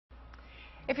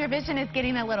If your vision is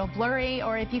getting a little blurry,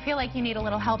 or if you feel like you need a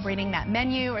little help reading that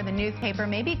menu or the newspaper,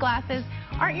 maybe glasses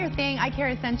aren't your thing, Eye Care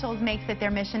Essentials makes it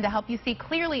their mission to help you see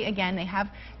clearly again. They have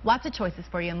lots of choices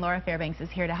for you, and Laura Fairbanks is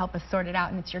here to help us sort it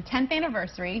out. And it's your 10th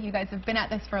anniversary. You guys have been at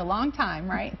this for a long time,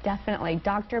 right? Definitely.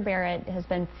 Dr. Barrett has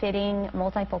been fitting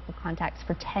multifocal contacts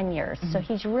for 10 years, so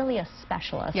he's really a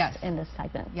specialist in this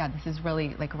segment. Yeah, this is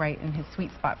really like right in his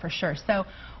sweet spot for sure. So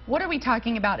what are we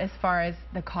talking about as far as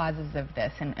the causes of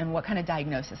this, and what kind of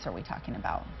diagnosis are we talking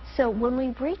about? So when we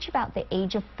reach about the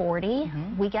age of 40,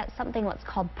 we get something what's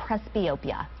called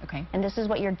presbyopia. Okay. And this is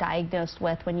what you're diagnosed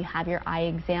with when you have your eye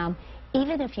exam,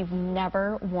 even if you've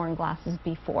never worn glasses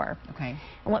before. Okay.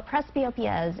 And what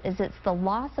presbyopia is it's the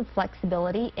loss of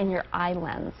flexibility in your eye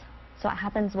lens. So it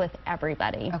happens with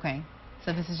everybody. Okay.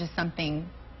 So this is just something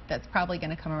that's probably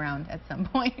going to come around at some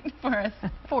point for us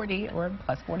 40 or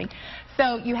plus 40.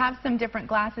 So you have some different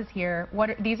glasses here.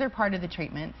 These are part of the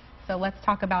treatments. So let's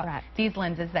talk about these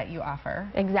lenses that you offer.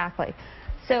 Exactly.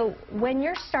 So when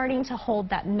you're starting to hold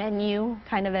that menu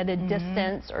kind of at a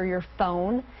distance, or your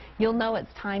phone, you'll know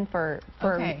it's time for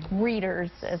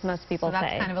readers, as most people say. So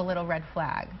that's kind of a little red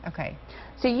flag. Okay.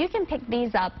 So you can pick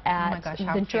these up at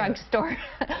the drugstore.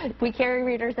 We carry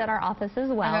readers at our office as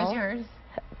well. Are those yours?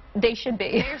 They should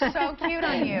be. They're so cute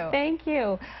on you. Thank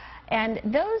you. And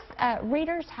those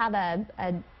readers have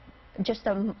just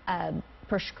a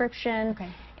prescription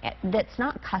that's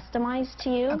not customized to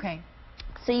you. Okay.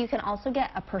 So you can also get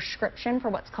a prescription for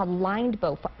what's called lined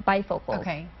bifocals.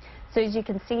 Okay. So as you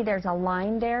can see, there's a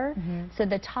line there. So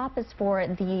the top is for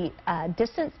the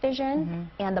distance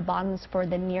vision, and the bottom is for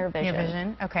the near vision. Near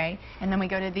vision, okay. And then we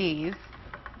go to these,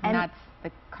 and that's the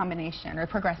combination, or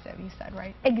progressive, you said,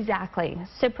 right? Exactly.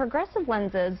 So progressive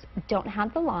lenses don't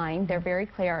have the line. They're very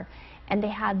clear. And they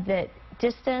have the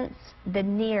distance, the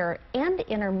near, and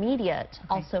the intermediate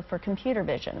also for computer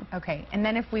vision. Okay. And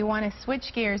then if we want to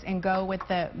switch gears and go with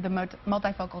the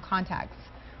multifocal contacts,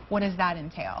 what does that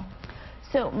entail?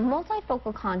 So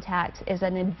multifocal contacts is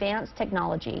an advanced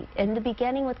technology. In the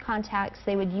beginning with contacts,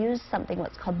 they would use something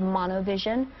what's called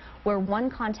monovision, where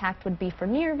one contact would be for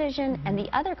near vision and the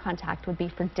other contact would be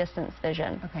for distance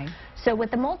vision. Okay. So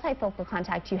with the multifocal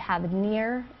contact, you have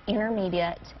near,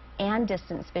 intermediate, and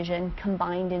distance vision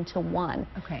combined into one.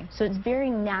 Okay. So it's very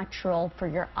natural for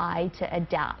your eye to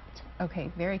adapt. Okay,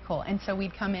 very cool. And so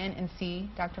we'd come in and see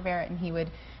Dr. Barrett, and he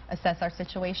would assess our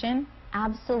situation?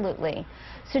 Absolutely.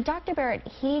 So Dr. Barrett,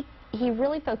 he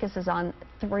really focuses on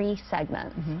 3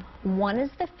 segments. One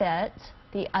is the fit,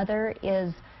 the other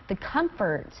is the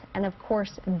comfort, and of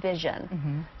course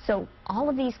vision. So all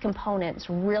of these components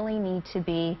really need to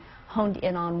be honed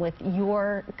in on with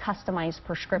your customized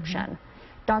prescription.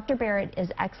 Dr. Barrett is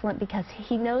excellent because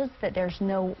he knows that there's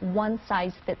no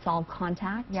one-size-fits-all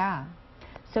contact. Yeah.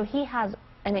 So he has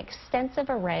an extensive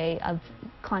array of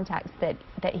contacts that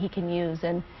he can use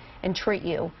and treat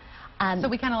you. So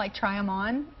we kind of like try them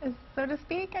on, so to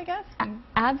speak, I guess?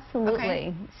 Absolutely.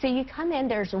 Okay. So you come in,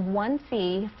 there's one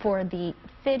fee for the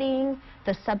fitting,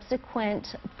 the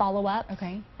subsequent follow-up.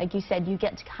 Okay. Like you said, you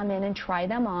get to come in and try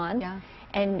them on. Yeah.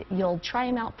 And you'll try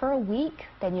them out for a week,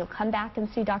 then you'll come back and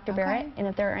see Dr. Barrett, and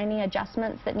if there are any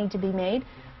adjustments that need to be made,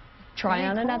 try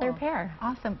on another pair.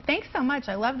 Awesome. Thanks so much.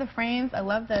 I love the frames. I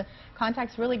love the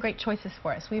contacts. Really great choices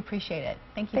for us. We appreciate it.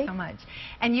 Thank you so much.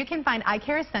 And you can find Eye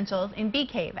Care Essentials in Bee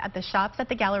Cave at the shops at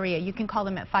the Galleria. You can call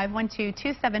them at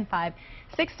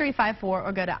 512-275-6354 or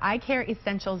go to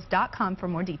eyecareessentials.com for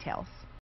more details.